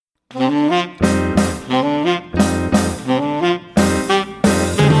Hello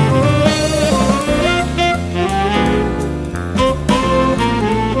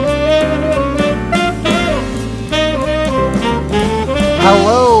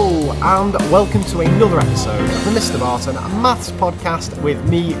and welcome to another episode of the Mr. Barton Maths Podcast with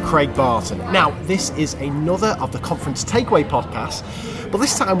me, Craig Barton. Now, this is another of the Conference Takeaway podcasts, but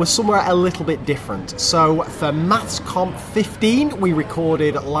this time we're somewhere a little bit different. So for Maths Comp 15, we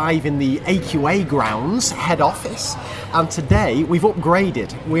recorded live in the AQA grounds head office, and today we've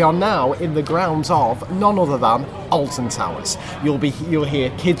upgraded. We are now in the grounds of none other than Alton Towers. You'll hear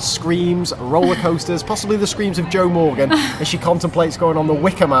kids' screams, roller coasters, possibly the screams of Jo Morgan as she contemplates going on the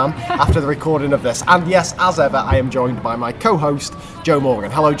Wicker Man after the recording of this. And yes, as ever, I am joined by my co-host, Jo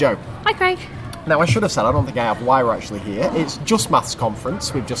Morgan. Hello, Jo. Hi, Craig. Now, I should have said, I don't think I have why we're actually here. It's Just Maths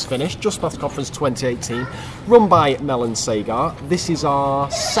Conference. We've just finished. Just Maths Conference 2018, run by Melon Sagar. This is our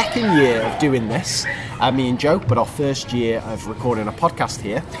second year of doing this, me and Jo, but our first year of recording a podcast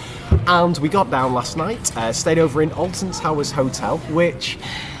here. And we got down last night, stayed over in Alton Towers Hotel, which...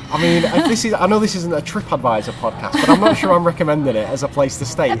 I mean, I know this isn't a TripAdvisor podcast, but I'm not sure I'm recommending it as a place to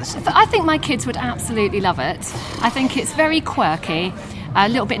stay. I think my kids would absolutely love it. I think it's very quirky, a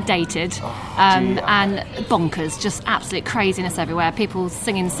little bit dated, and bonkers, just absolute craziness everywhere. People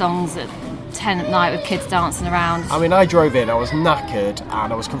singing songs at 10 at night with kids dancing around. I mean, I drove in, I was knackered,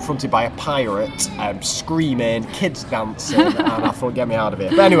 and I was confronted by a pirate, screaming, kids dancing, and I thought, get me out of here.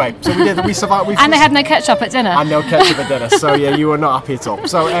 But anyway, so we survived. And they had no ketchup at dinner. And no ketchup at dinner, so yeah, you were not happy at all.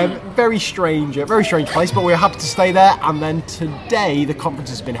 So very strange place, but we were happy to stay there. And then today, the conference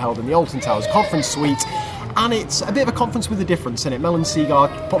has been held in the Alton Towers Conference Suite, and it's a bit of a conference with a difference in it. Melon Sagar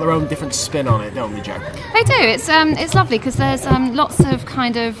put their own different spin on it, don't they, Jo? They do. It's lovely because there's lots of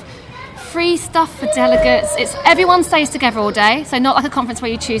kind of free stuff for delegates. Everyone stays together all day, so not like a conference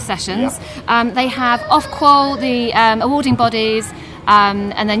where you choose sessions. Yep. They have Ofqual, the awarding bodies,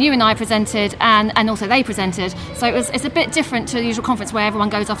 and then you and I presented, and also they presented. So it's a bit different to the usual conference where everyone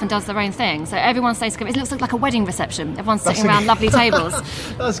goes off and does their own thing. So everyone stays together. It looks like a wedding reception. Everyone's sitting around lovely tables.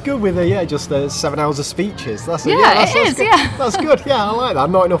 That's good with just 7 hours of speeches. That's good. That's good. Yeah, I like that.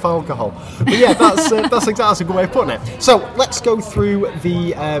 Not enough alcohol. But yeah, that's a good way of putting it. So let's go through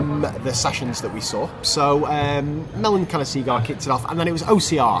the sessions that we saw. So Melon kind of Sagar kicked it off, and then it was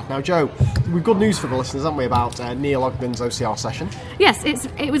OCR. Now, Jo, we've good news for the listeners, haven't we, about Neil Ogden's OCR session? Yes,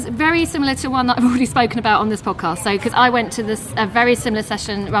 it was very similar to one that I've already spoken about on this podcast. So, because I went to a very similar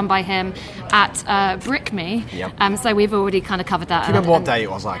session run by him at BrickMe. Yep. So we've already kind of covered that. Do you remember what day it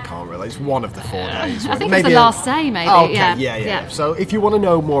was? I can't really. It's one of the 4 days. I think it was the last day, maybe. Oh, okay, yeah. So if you want to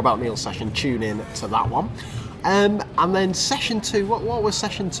know more about Neil's session, tune in to that one. And then session 2, what was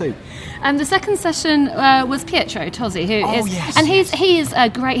session 2? The second session was Pietro Tosi, he is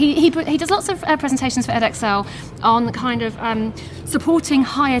great. He does lots of presentations for Edexcel on kind of supporting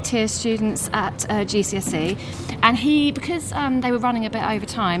higher tier students at GCSE, and because they were running a bit over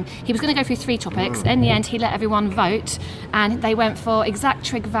time, he was going to go through 3 topics. In the end, he let everyone vote, and they went for exact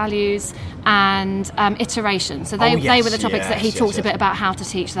trig values and iteration. So they were the topics that he talked a bit about how to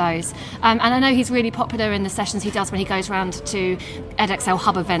teach those. And I know he's really popular in the sessions he does when he goes around to Edexcel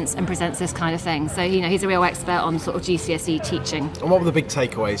hub events and presents this kind of thing. So he's a real expert on sort of GCSE teaching. And what were the big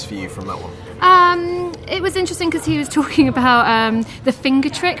takeaways for you from that one? It was interesting because he was talking about the finger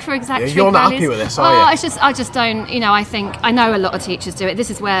trick for exact trig you're not values. Happy with this, are you? I just don't. I know a lot of teachers do it. This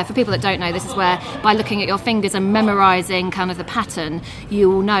is where, for people that don't know, this is where by looking at your fingers and memorising kind of the pattern, you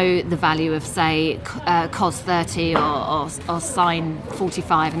will know the value of, say, cos 30 or sine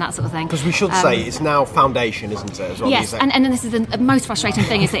 45 and that sort of thing. Because we should say it's now foundation, isn't it? As well, yes, and this is the most frustrating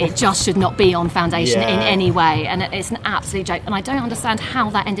thing is that it just should not be on foundation in any way, and it's an absolute joke. And I don't understand how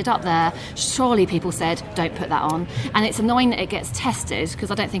that ended up there. Surely people said don't put that on, and it's annoying that it gets tested because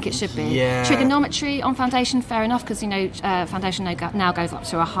I don't think it should be. Trigonometry on foundation, fair enough, because foundation now goes up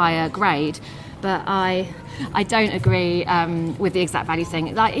to a higher grade, but I don't agree with the exact value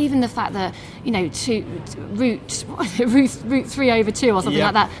thing. Like even the fact that root 3 over 2 or something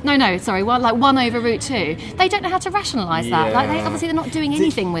like that. No, sorry, 1 over root 2. They don't know how to rationalise that. Like they're not doing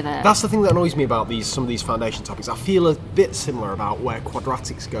anything with it. That's the thing that annoys me about some of these foundation topics. I feel a bit similar about where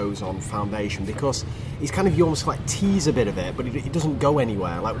quadratics goes on foundation, because it's kind of, you almost like tease a bit of it, but it doesn't go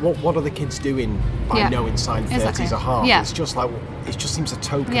anywhere. Like what are the kids doing by knowing sine 30s a half? Yeah. It's just like, it just seems a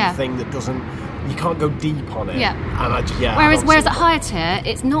token thing that doesn't you can't go deep on it. Yeah. And whereas at higher tier,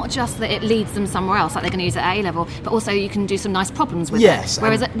 it's not just that it leads them somewhere else, like they're going to use it at A level, but also you can do some nice problems with it.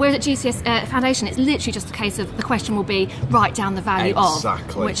 Whereas at GCSE Foundation, it's literally just a case of the question will be write down the value of,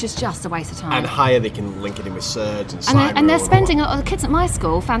 which is just a waste of time. And higher, they can link it in with surds and cyber. And they're spending, the kids at my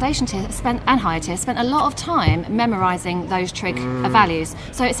school, Foundation tier and higher tier, spent a lot of time memorising those trig values.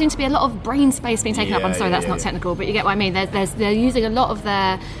 So it seemed to be a lot of brain space being taken up. I'm sorry, that's not technical, but you get what I mean. They're using a lot of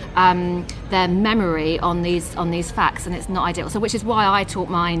their memory on these facts, and it's not ideal. So which is why I taught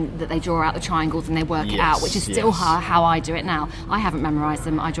mine that they draw out the triangles and they work it out, which is still how I do it now. I haven't memorised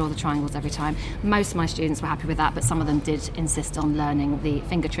them. I draw the triangles every time. Most of my students were happy with that, but some of them did insist on learning the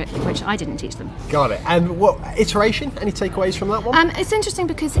finger trick, which I didn't teach them. Got it. And what iteration? Any takeaways from that one? It's interesting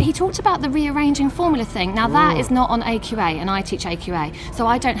because he talked about the rearranging formula thing. Now that is not on AQA, and I teach AQA, so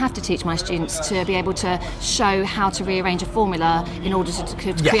I don't have to teach my students to be able to show how to rearrange a formula in order to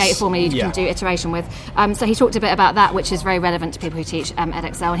create a formula you can do iteration with. So he talked a bit about that, which is very relevant to people who teach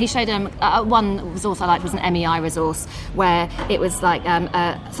Edexcel. And he showed one resource I liked was an MEI resource where it was like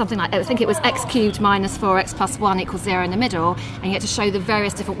something like, I think it was x cubed minus 4x plus 1 equals 0 in the middle, and you had to show the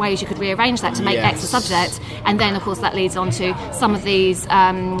various different ways you could rearrange that to make x a subject. And then, of course, that leads on to some of these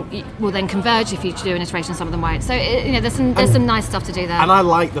will then converge if you do an iteration, some of them won't. So there's some nice stuff to do there. And I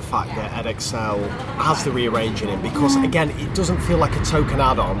like the fact that Edexcel has the rearranging in because, again, it doesn't feel like a token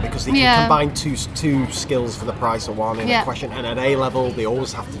add-on because they can combine two skills for the price of one in a question. And at A level, they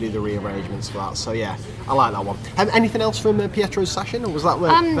always have to do the rearrangements for that. So, yeah, I like that one. Anything else from Pietro's session, or was that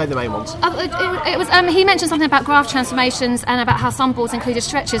the main ones? It was. He mentioned something about graph transformations and about how some boards included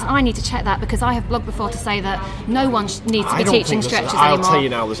stretches. I need to check that because I have blogged before to say that no one needs to be teaching stretches anymore. I'll tell you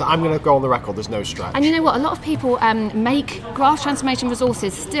now, I'm going to go on the record, there's no stretch. And you know what? A lot of people make graph transformation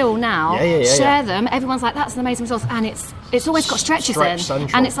resources still now, share them. Everyone's like, that's an amazing resource, and it's always got stretches in.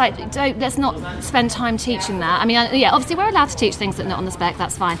 Central. And it's like, let's not spend time teaching that. I mean, obviously we're allowed to teach things that are not on the spec,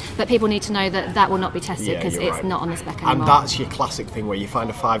 that's fine, but people need to know that will not be tested because it's not on the spec anymore. And that's your classic thing where you find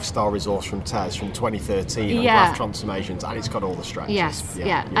a 5-star resource from TES from 2013 on graph transformations, and it's got all the stretches. Yes,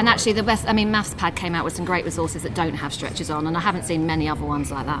 and actually the best, MathsPad came out with some great resources that don't have stretches on, and I haven't seen many other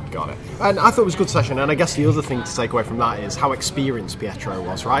ones like that. Got it. And I thought it was a good session, and I guess the other thing to take away from that is how experienced Pietro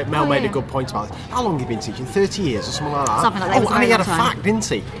was, right? Mel made a good point about this. How long have you been teaching? 30 years or something like that? Something like that. And he had a fact, didn't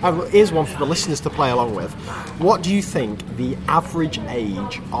he? Here's one for the listeners to play along with. What do you think the average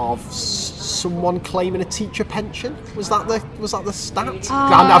age of someone claiming a teacher pension? Was that the stat?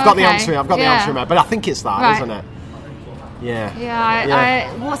 I've got the answer. I've got the answer in there, but I think it's that, isn't it?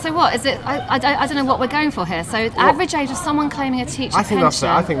 So what is it? I don't know what we're going for here. So average age of someone claiming a teacher pension.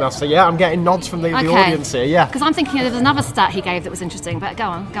 I think that's it. Yeah, I'm getting nods from the audience here. Yeah, because I'm thinking there was another stat he gave that was interesting. But go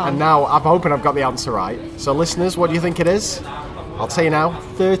on. And now I'm hoping I've got the answer right. So listeners, what do you think it is? I'll tell you now,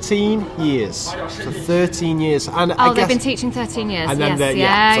 13 years. So 13 years. And they've been teaching 13 years. And then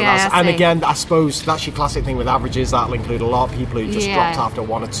and again, I suppose that's your classic thing with averages. That'll include a lot of people who just dropped after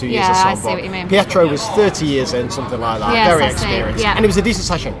 1 or 2 years or so. I see what you mean. Pietro was 30 years in, something like that. Yes, very experienced. And it was a decent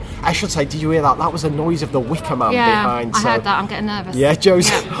session. I should say, did you hear that? That was the noise of the Wicker Man behind. I heard that. I'm getting nervous. Yeah, Joe's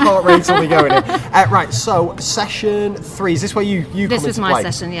heart rate's only going in. Right, so session 3. Is this where you come into play? This was my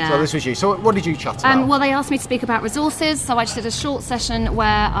session, yeah. So this was you. So what did you chat about? Well, they asked me to speak about resources, so I just did a short session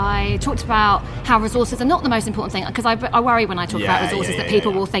where I talked about how resources are not the most important thing, because I worry when I talk about resources that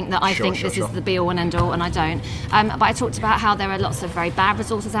people will think that I think this is the be all and end all, and I don't. But I talked about how there are lots of very bad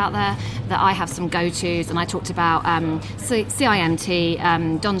resources out there, that I have some go-tos, and I talked about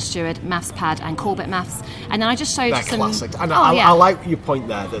CIMT, Don Stewart, MathsPad, and Corbett Maths, and then I just showed some... classic. And I like your point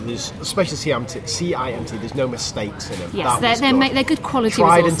there, that there's, especially CIMT, there's no mistakes in them. Yes, they're good quality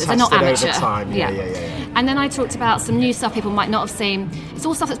resources, they're not amateur. Over time. Yeah. And then I talked about some new stuff people might not have seen. It's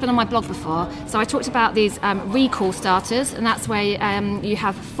all stuff that's been on my blog before. So I talked about these recall starters, and that's where you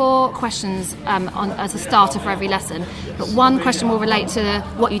have 4 questions as a starter for every lesson. But one question will relate to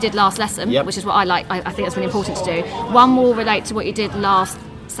what you did last lesson, which is what I like. I think that's really important to do. One will relate to what you did last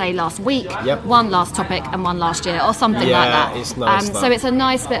week, one last topic, and one last year, or something like that. It's nice. So it's a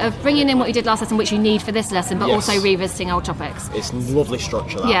nice bit of bringing in what you did last lesson, which you need for this lesson, but also revisiting old topics. It's lovely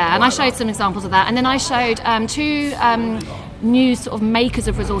structure, that. Yeah, and I showed some examples of that. And then I showed 2 new sort of makers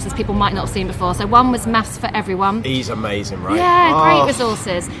of resources people might not have seen before. So one was Maths for Everyone. He's amazing, right? Yeah, great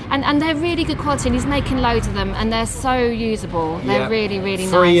resources. And they're really good quality, and he's making loads of them, and they're so usable. They're really, really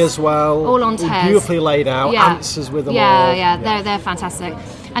nice. Free as well. All on TES. Beautifully laid out, answers with them all. Yeah, they're fantastic.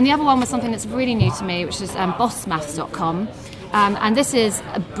 And the other one was something that's really new to me, which is bossmaths.com. And this is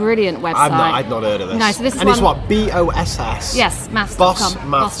a brilliant website. I've not heard of this. No, so this is it's what? BOSS? Yes, maths.com.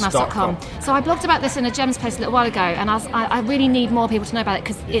 Bossmaths.com. So I blogged about this in a GEMS post a little while ago, and I really need more people to know about it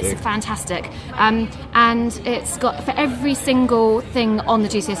because it's fantastic. And it's got, for every single thing on the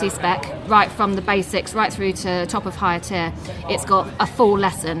GCSE spec, right from the basics right through to top of higher tier, it's got a full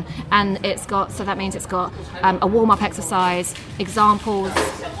lesson. And it's got, so that means it's got a warm-up exercise, examples,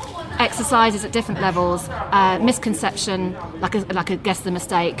 exercises at different levels, misconception, like a guess the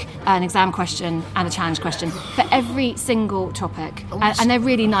mistake, an exam question and a challenge question for every single topic, and they're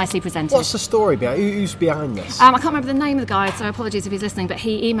really nicely presented. What's the story behind? Who's behind this? I can't remember the name of the guy, so apologies if he's listening, but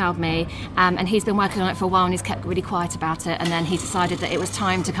he emailed me, and he's been working on it for a while, and he's kept really quiet about it, and then he decided that it was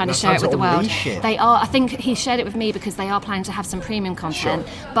time to kind of share it with the world. They are, I think he shared it with me because they are planning to have some premium content,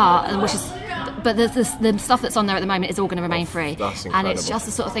 but the stuff that's on there at the moment is all going to remain free. That's incredible. And it's just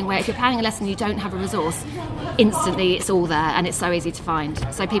the sort of thing where if you're planning a lesson you don't have a resource, instantly it's all there and it's so easy to find.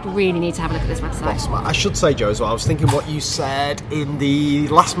 So people really need to have a look at this website. I should say, Joe, as well, I was thinking what you said in the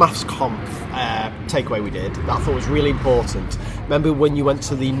last Maths Conf takeaway we did that I thought was really important. Remember when you went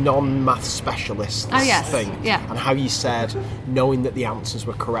to the non-math specialists thing? Yeah. And how you said knowing that the answers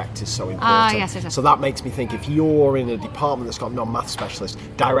were correct is so important. Yes. So that makes me think if you're in a department that's got non-math specialists,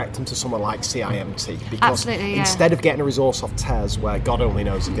 direct them to someone like CIMT. Because instead of getting a resource off TES where God only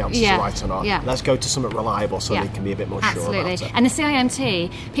knows if the answers are right or not, let's go to something reliable so they can be a bit more sure about it. And the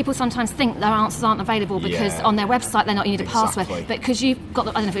CIMT, people sometimes think their answers aren't available because on their website they're not, you need a password. But because you've got,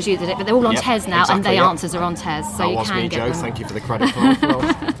 I don't know if it's you that did it, but they're all on TES now and the answers are on TES. So you can get Joe. them. Thank you for the credit for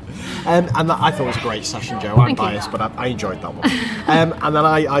that. And that, I thought it was a great session, Joe. I'm biased, but I enjoyed that one. And then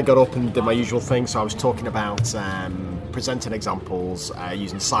I got up and did my usual thing. So I was talking about presenting examples,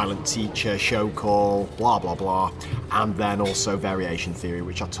 using silent teacher, show call, blah, blah, blah. And then also variation theory,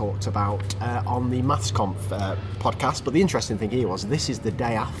 which I talked about on the Maths Conf podcast. But the interesting thing here was this is the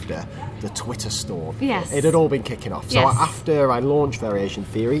day after the Twitter storm. Yes. It had all been kicking off. So after I launched variation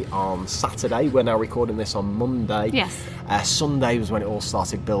theory on Saturday, we're now recording this on Monday. Yes. Sunday was when it all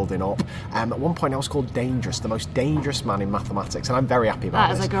started building up. At one point I was called Dangerous, the most dangerous man in mathematics, and I'm very happy about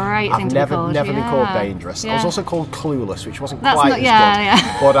this. That is a great thing to be called. I've never been called Dangerous. I was also called Clueless, which wasn't That's quite as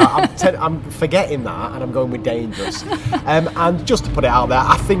good. But I'm forgetting that, and I'm going with Dangerous. And just to put it out there,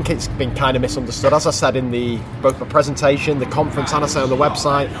 I think it's been kind of misunderstood. As I said in both my presentation, the conference, and I say on the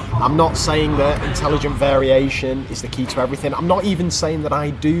website, I'm not saying that intelligent variation is the key to everything. I'm not even saying that I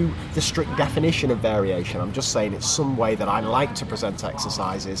do the strict definition of variation. I'm just saying it's some way that I like to present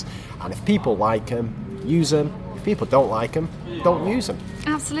exercises, and if people like them, use them. If people don't like them, don't use them.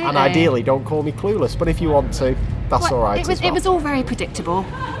 Absolutely. And ideally, don't call me Clueless, but if you want to, that's all right. It was all very predictable.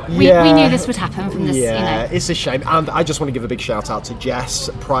 We knew this would happen from this. Yeah, it's a shame. And I just want to give a big shout out to Jess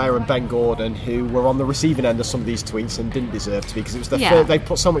Pryor and Ben Gordon, who were on the receiving end of some of these tweets and didn't deserve to be, because it was they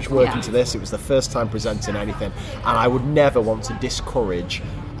put so much work into this. It was the first time presenting anything, and I would never want to discourage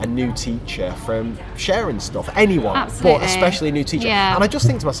a new teacher from sharing stuff. Anyone, absolutely, but especially a new teacher. Yeah. And I just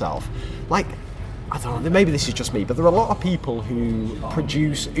think to myself, like, I don't know, maybe this is just me, but there are a lot of people who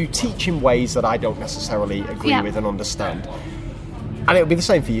teach in ways that I don't necessarily agree with and understand. And it would be the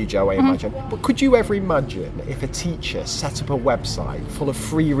same for you, Joe, I imagine. But could you ever imagine if a teacher set up a website full of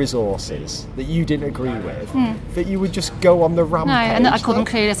free resources that you didn't agree with, that you would just go on the rampage? No, and that I call them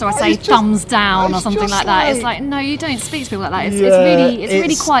clueless, or I say thumbs down or something like that. It's like, no, you don't speak to people like that. It's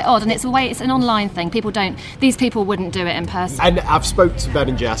really quite odd, and it's an online thing. These people wouldn't do it in person. And I've spoke to Ben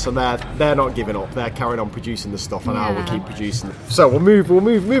and Jess, and they're not giving up. They're carrying on producing the stuff, and I will keep producing it. So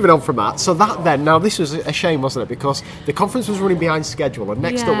moving on from that. So that then, now this was a shame, wasn't it? Because the conference was running behind schedule, and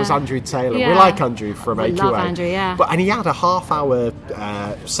next up was Andrew Taylor. We like Andrew from AQA. Love Andrew, and he had a half-hour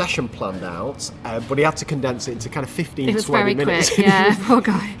session planned out, but he had to condense it into kind of 15-20 minutes. Quick, yeah, poor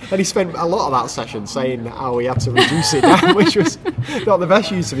guy. And he spent a lot of that session saying how he had to reduce it down, which was not the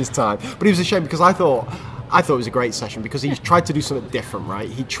best use of his time. But it was a shame, because I thought it was a great session, because he tried to do something different, right?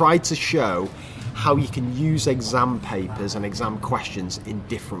 He tried to show how you can use exam papers and exam questions in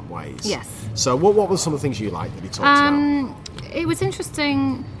different ways. Yes. So what were some of the things you liked that he talked about? It was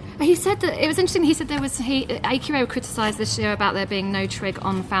interesting. He said that it was interesting. He said AQA criticised this year about there being no trig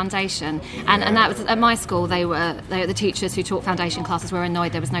on foundation, and that was at my school. The teachers who taught foundation classes were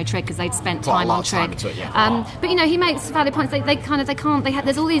annoyed there was no trig because they'd spent time on trig. But he makes valid points.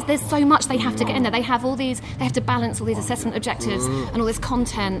 There's so much they have to get in there. They have to balance all these assessment objectives and all this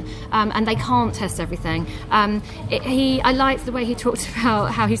content, and they can't test everything. I liked the way he talked about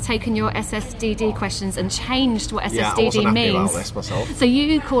how he's taken your SSDD questions and changed what SSDD means. Happy about this myself. So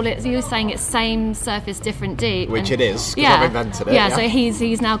you call call it, you were saying it's same surface, different deep. Which it is, because I've invented it. Yeah, so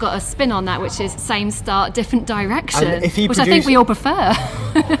he's now got a spin on that, which is same start, different direction, which I think we all prefer.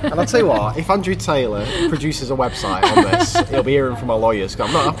 And I'll tell you what, if Andrew Taylor produces a website on this, he'll be hearing from our lawyers, because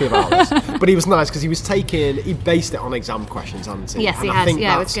I'm not happy about this. But he was nice, because he based it on exam questions, hasn't he? Yes, he has.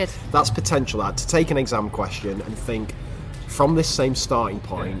 Yeah, it was good. That's potential, to take an exam question and think, from this same starting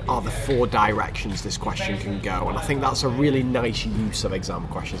point are the 4 directions this question can go, and I think that's a really nice use of exam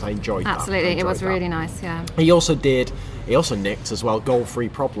questions. I enjoyed that. Absolutely, it was really nice. Yeah. He also nicked as well goal-free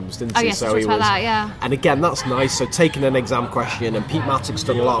problems, didn't he? Oh yes, so he was. That, yeah. And again, that's nice. So taking an exam question, and Pete Mattock's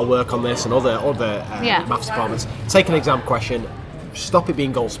done a lot of work on this, and other maths departments. Take an exam question, stop it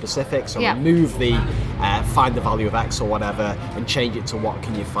being goal specific, so remove the find the value of X or whatever and change it to what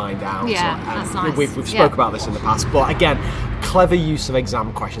can you find out. That's nice. We've spoke about this in the past, but again, clever use of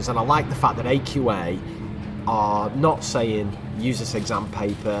exam questions, and I like the fact that AQA are not saying use this exam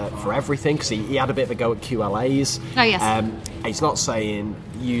paper for everything, because he had a bit of a go at QLAs. Oh yes. He's not saying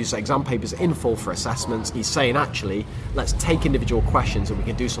use exam papers in full for assessments. He's saying actually let's take individual questions and we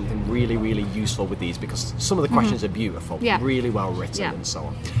can do something really, really useful with these, because some of the questions are beautiful, really well written and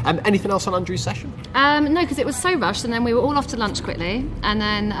so on. Anything else on Andrew's session? No, because it was so rushed, and then we were all off to lunch quickly, and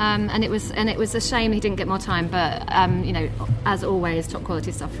then and it was a shame he didn't get more time. But as always, top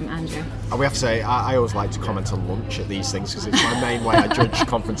quality stuff from Andrew. And we have to say, I always like to comment on lunch at these things, because it's my main way I judge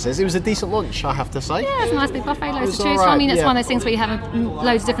conferences. It was a decent lunch, I have to say. Yeah, it's a nice big buffet, loads to choose from. I mean, it's one of those things where you have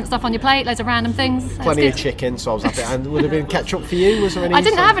loads of different stuff on your plate, loads of random things. Plenty of chicken, so I was happy. And would have been ketchup for you? Was there any? I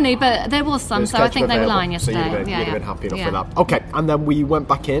didn't have any, but there was some, so I think they were lying yesterday. So you'd have been happy enough with that. Okay, and then we went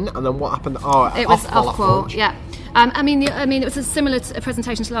back in, and then what happened? It was off-qual, yeah. I mean, it was a similar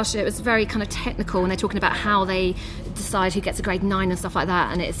presentation to last year. It was very kind of technical, and they're talking about how they decide who gets a grade 9 and stuff like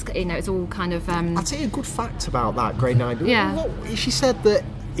that. And it's all kind of. I'll tell you a good fact about that grade 9. Yeah. She said that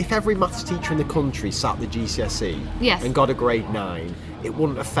if every maths teacher in the country sat the GCSE and got a grade 9, it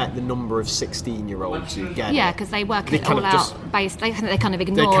wouldn't affect the number of 16-year-olds who get it. Yeah, because they work it all out based. They kind of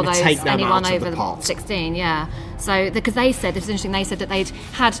ignore anyone over the 16. Yeah. So because they said, it's interesting, they said that they'd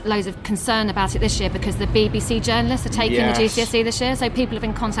had loads of concern about it this year because the BBC journalists are taking the GCSE this year. So people have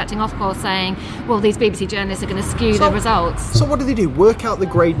been contacting Ofqual saying, well, these BBC journalists are going to skew the results. So what do? Work out the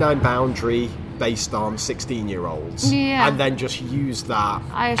grade 9 boundary based on 16-year-olds, and then just use that.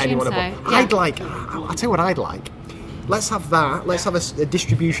 I assume so. I'll tell you what I'd like. Let's have that. Let's have a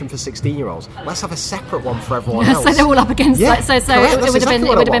distribution for 16-year-olds. Let's have a separate one for everyone else. So they're all up against. It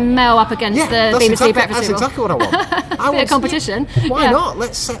would have been Mel up against the BBC breakfast. That's exactly what I want. A bit of competition. Why not?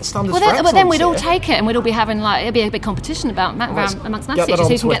 Let's set standards for excellence. But then we'd all take it, and we'd all be having it'd be a big competition about amongst maths teachers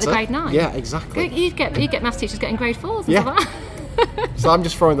who can get the grade 9. Yeah, exactly. You'd get maths teachers getting grade 4s and stuff like that. So I'm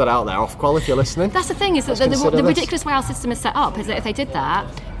just throwing that out there, Ofqual, if you're listening. That's the thing, is that the ridiculous way our system is set up is that if they did that,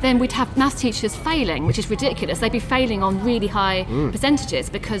 then we'd have maths teachers failing, which is ridiculous. They'd be failing on really high percentages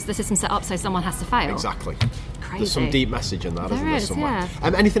because the system's set up so someone has to fail. Exactly. Crazy. There's some deep message in that, isn't there, somewhere?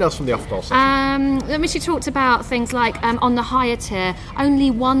 Yeah. Anything else from the Ofqual session? She talked about things like on the higher tier,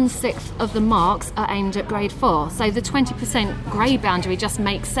 only 1/6 of the marks are aimed at grade 4. So the 20% grade boundary just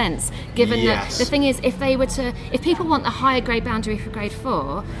makes sense, given that the thing is, if people want a higher grade boundary for grade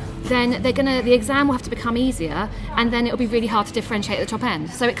 4, then the exam will have to become easier, and then it'll be really hard to differentiate at the top end.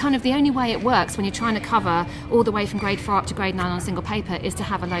 So the only way it works when you're trying to cover all the way from grade 4 up to grade 9 on a single paper is to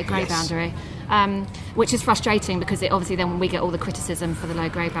have a low grade boundary, which is frustrating because it obviously then we get all the criticism for the low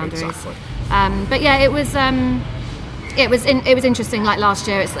grade boundaries. Exactly. But yeah, it was interesting. Like last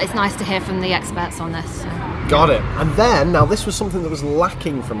year, it's nice to hear from the experts on this. So. Got it. And then, now this was something that was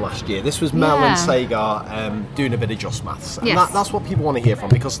lacking from last year. This was Mel and Sagar doing a bit of Just Maths. And that's what people want to hear from,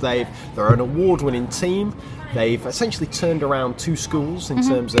 because they're an award-winning team. They've essentially turned around 2 schools in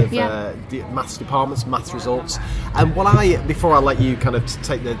terms of the maths departments, maths results. And before I let you kind of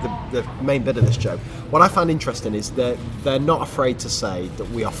take the main bit of this, Joe, what I found interesting is that they're not afraid to say that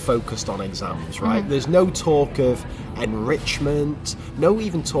we are focused on exams, right? There's no talk of enrichment, no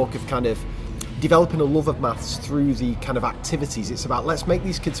even talk of kind of developing a love of maths through the kind of activities. It's about, let's make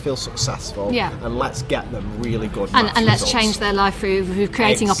these kids feel successful and let's get them really good maths and let's results. Change their life through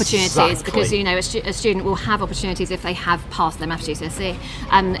creating opportunities, because a student will have opportunities if they have passed their maths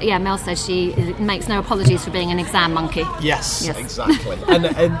GCSE. Mel says she makes no apologies for being an exam monkey. Yes. Exactly. and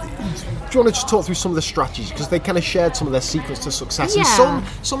do you want to just talk through some of the strategies, because they kind of shared some of their secrets to success, and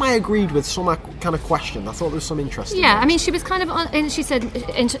some I agreed with, some I kind of questioned. I thought there was some interesting ones. I mean, she was kind of and she said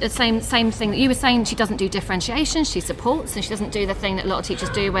the same thing that you was saying she doesn't do differentiation, she supports, and she doesn't do the thing that a lot of teachers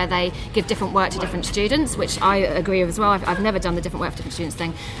do where they give different work to different students, which I agree with as well. I've never done the different work for different students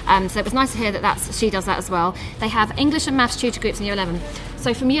thing. So it was nice to hear that she does that as well. They have English and Maths tutor groups in Year 11.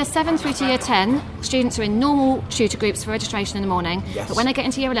 So from Year 7 through to Year 10, students are in normal tutor groups for registration in the morning. Yes. But when they get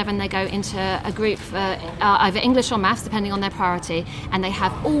into Year 11, they go into a group for either English or Maths, depending on their priority, and they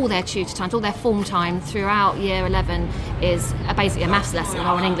have all their tutor times, all their form time throughout Year 11 is basically a Maths lesson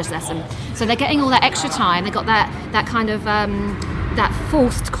or an English lesson. So they're getting all that extra time. They've got that kind of that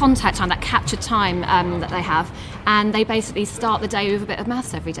forced contact time, that captured time that they have, and they basically start the day with a bit of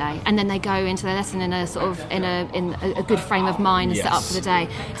maths every day, and then they go into their lesson in a sort of in a good frame of mind and set up for the day.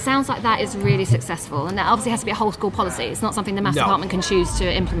 Sounds like that is really successweek, and that obviously has to be a whole school policy. It's not something the maths department can choose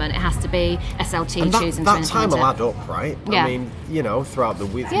to implement. It has to be SLT choosing to implement it. That time will add up, right? Yeah. I mean, throughout the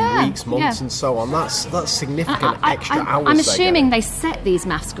weeks, months, and so on. That's significant extra hours. I'm assuming they set these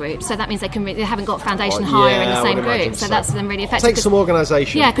maths groups, so that means they haven't got foundation higher in the same group, so that's them really effective. Takes some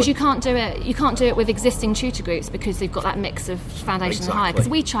organisation. Yeah, because you can't do it. You can't do it with existing tutor groups because they've got that mix of foundation and higher. Because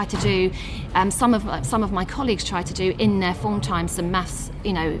we try to do, some of my colleagues try to do in their form time some maths,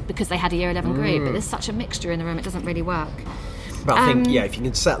 because they had a Year 11 group. But there's such a mixture in the room, it doesn't really work. But I think, if you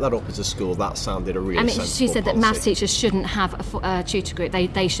can set that up as a school, that sounded a really sensible she said policy. that maths teachers shouldn't have a tutor group.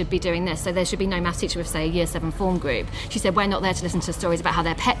 They should be doing this. So there should be no maths teacher with, say, a Year 7 form group. She said, we're not there to listen to stories about how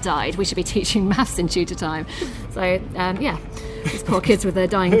their pet died. We should be teaching maths in tutor time. So, these poor kids with their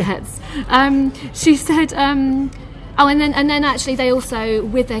dying pets. She said... and then actually they also,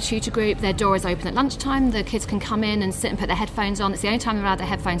 with their tutor group, their door is open at lunchtime. The kids can come in and sit and put their headphones on. It's the only time they're allowed their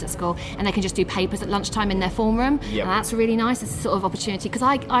headphones at school, and they can just do papers at lunchtime in their form room. Yep. And that's really nice. It's a sort of opportunity, because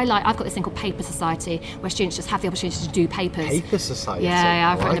I've got this thing called Paper Society, where students just have the opportunity to do papers. Paper Society?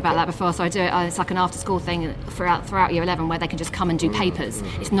 Yeah, I've written about that before, so I do it. It's like an after-school thing throughout Year 11 where they can just come and do papers.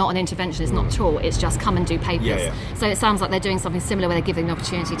 It's not an intervention, it's not taught, it's just come and do papers. Yeah. So it sounds like they're doing something similar where they give them the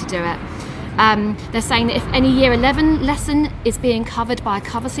opportunity to do it. They're saying that if any Year 11 lesson is being covered by a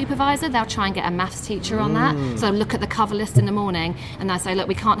cover supervisor, they'll try and get a maths teacher on that. So look at the cover list in the morning and they'll say, look,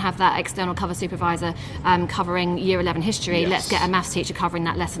 we can't have that external cover supervisor covering Year 11 history. Let's get a maths teacher covering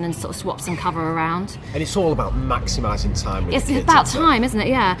that lesson, and sort of swap some cover around. And it's all about maximising time with it's the kids. It's about time, isn't it?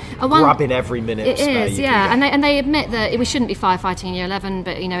 Yeah. Grabbing every minute it spare is, yeah. And they admit that we shouldn't be firefighting in Year 11,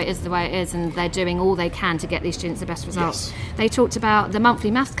 but it is the way it is, and they're doing all they can to get these students the best results. They talked about the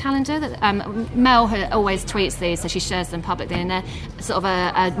monthly maths calendar that Mel always tweets these, so she shares them publicly, and they're sort of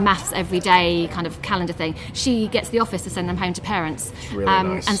a maths everyday kind of calendar thing. She gets the office to send them home to parents. It's really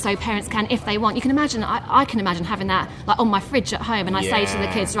nice. And so parents can, if they want, you can imagine, I can imagine having that like on my fridge at home, and I say to the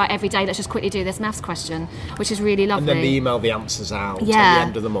kids, right, every day let's just quickly do this maths question, which is really lovely. And then they email the answers out at the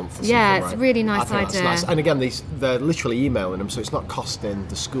end of the month or something, it's a really nice idea. That's nice. And again, they're literally emailing them, so it's not costing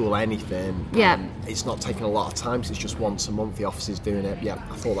the school anything. It's not taking a lot of time, so it's just once a month the office is doing it. I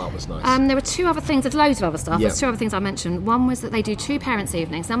thought that was nice. There were two other things, there's loads of other stuff. There's two other things I mentioned. One was that they do 2 parents'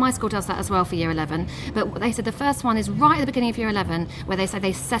 evenings. Now my school does that as well for Year 11, but they said the first one is right at the beginning of Year 11, where they say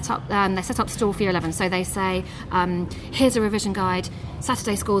they set up store for Year 11. So they say, here's a revision guide.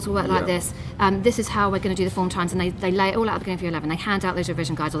 Saturday schools will work like this. This is how we're going to do the form times, and they lay it all out at the beginning of Year 11. They hand out those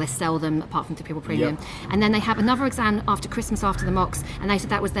revision guides, or they sell them apart from the Pupil Premium. And then they have another exam after Christmas, after the mocks, and they said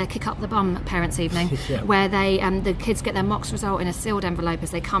that was their kick up the bum parents' evening, where they the kids get their mocks result in a sealed envelope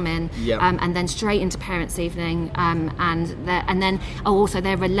as they come in, and then straight into parents' evening, and then also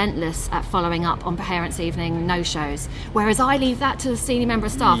they're relentless at following up on parents' evening no-shows. Whereas I leave that to the senior member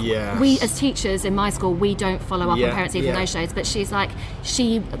of staff. We as teachers in my school, we don't follow up on parents' evening no-shows, but she's like,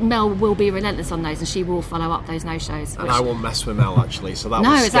 Mel will be relentless on those, and she will follow up those no-shows. And I won't mess with Mel, actually, so that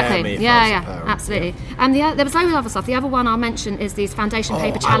would scare me if I was a parent. Absolutely. And there was loads of other stuff. The other one I'll mention is these foundation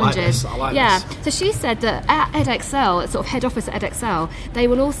paper challenges. I like this. So she said that at EdXL, sort of head office at EdXL, they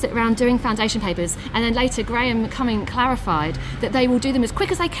will all sit around doing foundation papers, and then later Graham Cumming clarified that they will do them as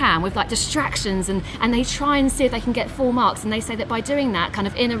quick as they can with like distractions, and they try and see if they can get full marks, and they say that by doing that kind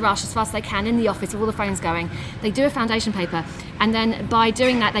of in a rush as fast as they can in the office with all the phones going, they do a foundation paper, and then by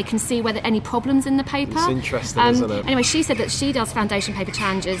doing that they can see whether any problems in the paper. It's interesting, isn't it? Anyway, she said that she does foundation paper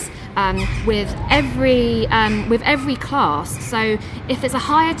challenges with every class. So if it's a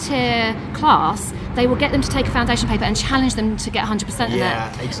higher tier class, they will get them to take a foundation paper and challenge them to get 100% in it.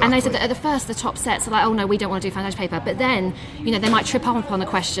 Exactly. And they said that at the first, the top sets are like, oh no, we don't want to do foundation paper. But then, they might trip up on the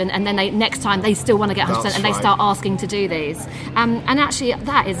question, and then next time they still want to get 100%, and they start asking to do these. And actually,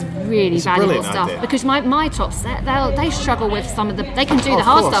 that is really valuable stuff, because my top set, they struggle with some of they can do the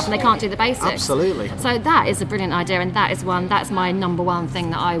hard stuff and they can't do the basics. Absolutely. So that is a brilliant idea, and that's my number one thing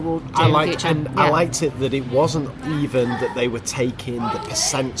that I will do in the future. And I liked it that it wasn't even that they were taking the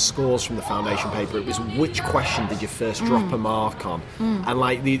percent scores from the foundation paper. It was which question did you first drop a mark on, and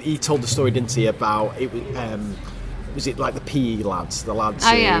like he told the story, didn't he, about it was it like the PE lads, the lads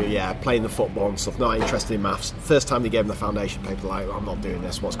who playing the football and stuff, not interested in maths. First time they gave them the foundation paper, like, I'm not doing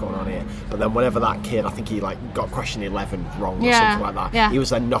this, what's going on here? But then whenever that kid, I think he like got question 11 wrong or something like that, he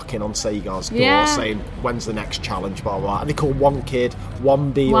was then knocking on Seagar's door saying, when's the next challenge, blah, blah, blah. And they called one kid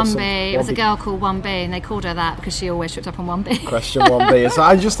 1B or something. 1B, it was a girl called 1B, and they called her that because she always tripped up on 1B. Question 1B. So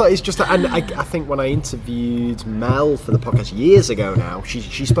I just thought it's just, and I think when I interviewed Mel for the podcast years ago now,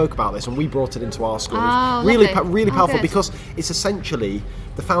 she spoke about this and we brought it into our school. Really powerful because it's essentially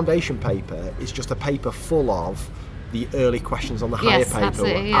the foundation paper is just a paper full of the early questions on the higher paper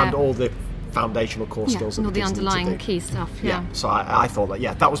and all the foundational core skills and all the underlying key stuff. So I thought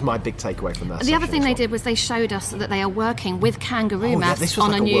that was my big takeaway from that. The other thing they did was they showed us that they are working with Kangaroo Maths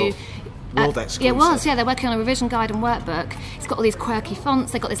on a new World exclusive. Yeah, it was. Yeah, they're working on a revision guide and workbook. It's got all these quirky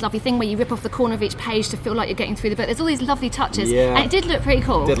fonts. They've got this lovely thing where you rip off the corner of each page to feel like you're getting through the book. There's all these lovely touches, and it did look pretty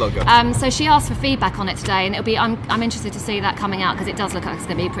cool. It did look good. So she asked for feedback on it today, and it'll be. I'm interested to see that coming out because it does look like it's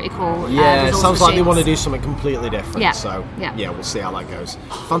going to be pretty cool. Yeah, it sounds like they want to do something completely different. So we'll see how that goes.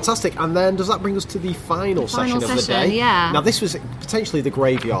 Fantastic. And then does that bring us to the final session of the day? Yeah. Now this was potentially the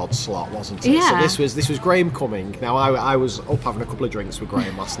graveyard slot, wasn't it? Yeah. So this was Graham Cumming. Now I was up having a couple of drinks with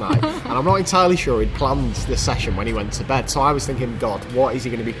Graham last night, and I'm not entirely sure he'd planned the session when he went to bed, so I was thinking, God, what is he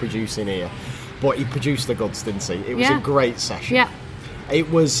going to be producing here? But he produced the goods, didn't he? It was a great session. Yeah.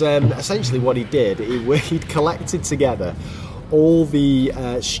 It was essentially what he did. He'd collected together all the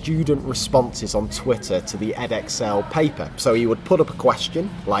student responses on Twitter to the Edexcel paper. So he would put up a question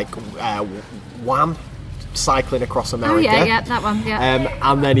like one cycling across America. Oh yeah, that one. Yeah.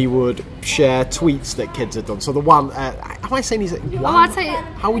 And then he would share tweets that kids had done. So the one, am I saying he's one? Oh, I'd say.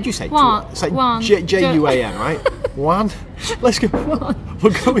 How would you say? One. Say one. Juan, right? One. Let's go. One.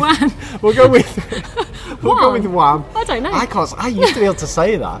 We'll go with. One. We'll go with one. I don't know. I used to be able to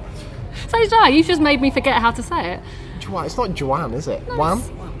say that. So did I. You've just made me forget how to say it. It's not Joanne, is it? No, One.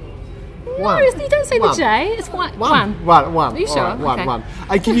 No, you don't say the J. It's one. One. Are you sure? Right, one.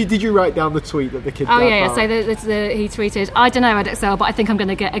 Did you write down the tweet that the kid? Oh yeah. So he tweeted, "I don't know Edexcel, but I think I'm going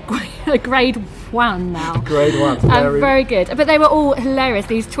to get a grade 1 now." Grade 1. Very good. But they were all hilarious.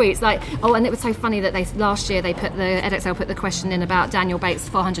 These tweets, and it was so funny that last year Edexcel put the question in about Daniel Bates'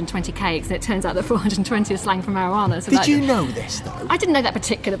 420 cakes, and it turns out that 420 is slang for marijuana. So did you know this though? I didn't know that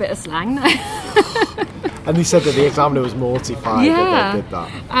particular bit of slang. No. And they said that the examiner was mortified that they did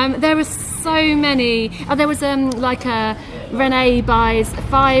that. There were so many. There was Renee buys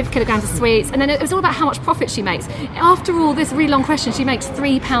 5 kilograms of sweets, and then it was all about how much profit she makes. After all this really long question, she makes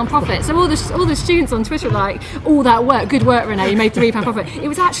 £3 profit. So all the students on Twitter were like, all that work, good work, Renee, you made £3 profit. It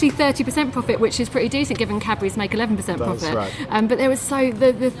was actually 30% profit, which is pretty decent given Cadbury's make 11% profit. That's right. But there was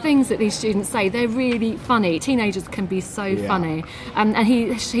the things that these students say, they're really funny. Teenagers can be so funny. And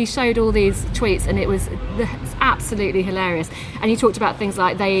he showed all these tweets, and it's absolutely hilarious. And he talked about things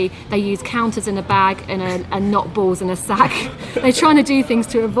like they use counters in a bag and not balls in a sack. They're trying to do things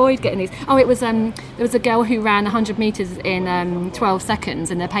to avoid getting these. Oh, it was there was a girl who ran 100 metres in 12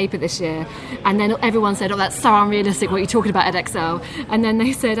 seconds in their paper this year, and then everyone said, "Oh, that's so unrealistic. What are you talking about, Edexcel?" And then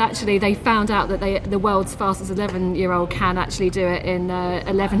they said actually they found out that the world's fastest 11-year-old can actually do it in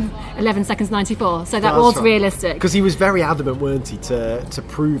 11 seconds 94. So that was realistic. Because he was very adamant, weren't he, to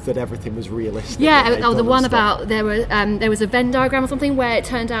prove that everything was realistic. Yeah. The one about there was a Venn diagram or something where it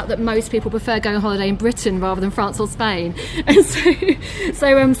turned out that most people prefer going on holiday in Britain rather than France or Spain. And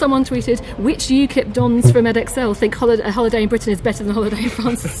so someone tweeted, which UKIP dons from Edexcel think a holiday in Britain is better than a holiday in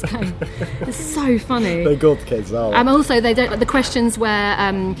France or Spain. It's so funny. They're good kids, aren't they? Also, they don't like the questions where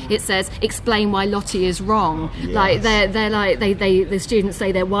it says explain why Lottie is wrong. Yes. Like they're like the students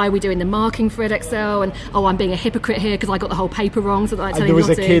say why are we doing the marking for Edexcel, and I'm being a hypocrite here because I got the whole paper wrong. So like, and there was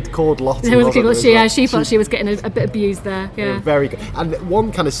Lottie. A kid called Lottie. There was a kid called she thought she was getting a bit abused there. Yeah, very good. And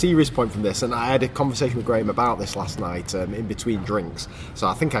one kind of serious point from this, and I had a conversation with Graham about this last night in between drinks, so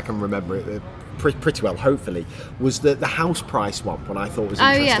I think I can remember it pretty well, hopefully, was the house price one I thought was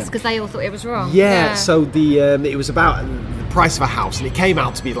interesting. Oh yes, because they all thought it was wrong. Yeah. So it was about the price of a house, and it came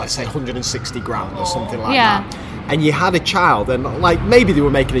out to be, let's say, 160 grand or something like that. and you had a child, and like maybe they were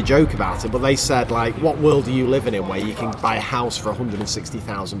making a joke about it, but they said like, what world are you living in where you can buy a house for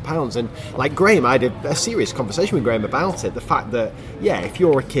 £160,000? And like Graham, I had a serious conversation with Graham about it, the fact that if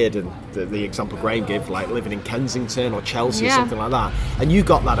you're a kid, and the example Graham gave, like living in Kensington or Chelsea or something like that, and you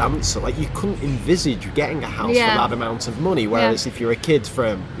got that answer, like you couldn't envisage getting a house for that amount of money, whereas if you're a kid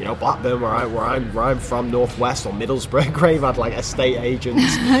from Blackburn, where I'm from, Northwest, or Middlesbrough, Graham had like estate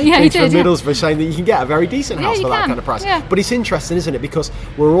agents from Middlesbrough saying that you can get a very decent house for that kind of price. But it's interesting, isn't it, because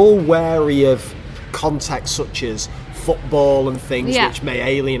we're all wary of context such as football and things which may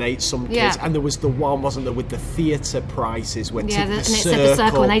alienate some kids, and there was the one, wasn't there, with the theatre prices when and it said the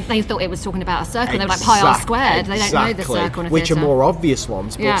circle, and they thought it was talking about a circle, and they were like pi r squared, they don't know the circle in a which theatre. are more obvious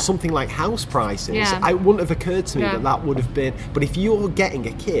ones, but something like house prices, it wouldn't have occurred to me that would have been. But if you're getting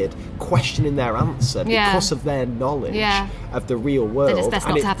a kid questioning their answer because of their knowledge of the real world, then it's best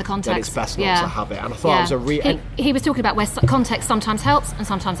not to have the context. Then it's best not to have it. And I thought it was he was talking about where context sometimes helps and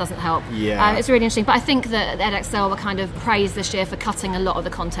sometimes doesn't help. It's really interesting, but I think that Edexcel were kind of praised this year for cutting a lot of the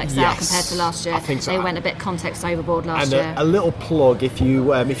context out compared to last year. I think so. They went a bit context overboard last year. A little plug, if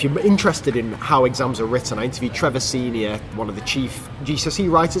you're interested in how exams are written, I interviewed Trevor Senior, one of the chief GCSE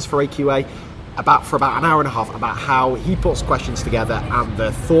writers for AQA, for about an hour and a half, about how he puts questions together and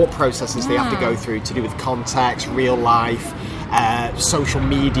the thought processes they have to go through to do with context, real life, social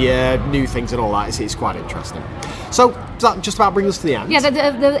media, new things and all that. It's quite interesting. So does that just about bring us to the end? Yeah,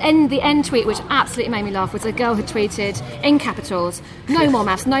 the end tweet, which absolutely made me laugh, was a girl who tweeted in capitals, no more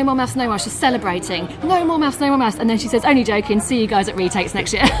maths, no more maths, no more. She's celebrating, no more maths, no more maths. And then she says, only joking, see you guys at retakes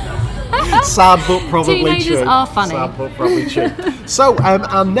next year. Sad but probably Teenagers true. are funny. Sad but probably true. So,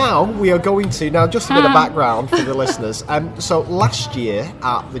 and now we are going to, just a bit of background for the listeners. So last year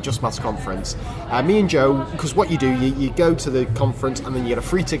at the Just Maths conference, me and Joe, because what you do, you go to the conference and then you get a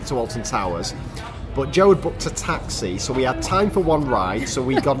free ticket to Alton Towers. But Joe had booked a taxi, so we had time for one ride, so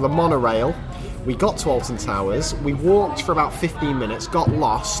we got the monorail. We got to Alton Towers, we walked for about 15 minutes, got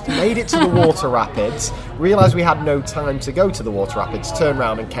lost, made it to the water rapids, realised we had no time to go to the water rapids, turned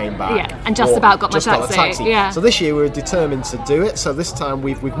around and came back. Yeah, and just about got my taxi. Yeah. So this year we were determined to do it, so this time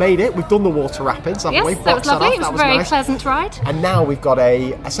we've made it, we've done the water rapids, haven't we? Yes, that was lovely, it was a very pleasant ride. And now we've got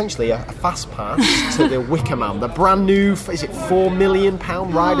essentially a fast pass to the Wicker Man, the brand new, is it £4 million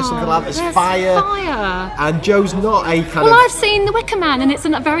ride or something like that? There's fire. And Joe's not a kind of... Well, I've seen the Wicker Man and it's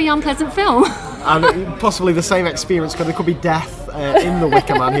a very unpleasant film. And possibly the same experience, because there could be death in the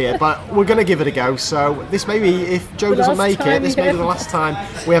Wicker Man here, but we're going to give it a go. So this may be, if Joe doesn't make it, this may be the last time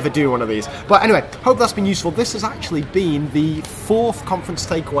we ever do one of these. But anyway, hope that's been useful. This has actually been the 4th Conference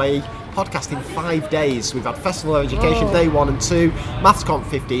Takeaway podcast in 5 days. We've had Festival of Education Day 1 and 2, MathsConf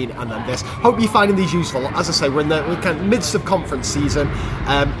 15, and then this. Hope you're finding these useful. As I say, we're in the kind of midst of conference season,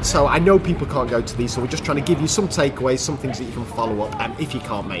 so I know people can't go to these, so we're just trying to give you some takeaways, some things that you can follow up if you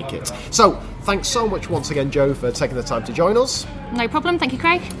can't make it. So thanks so much once again, Joe, for taking the time to join us. No problem. Thank you,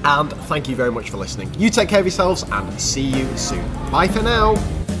 Craig. And thank you very much for listening. You take care of yourselves and see you soon. Bye for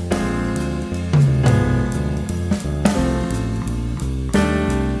now.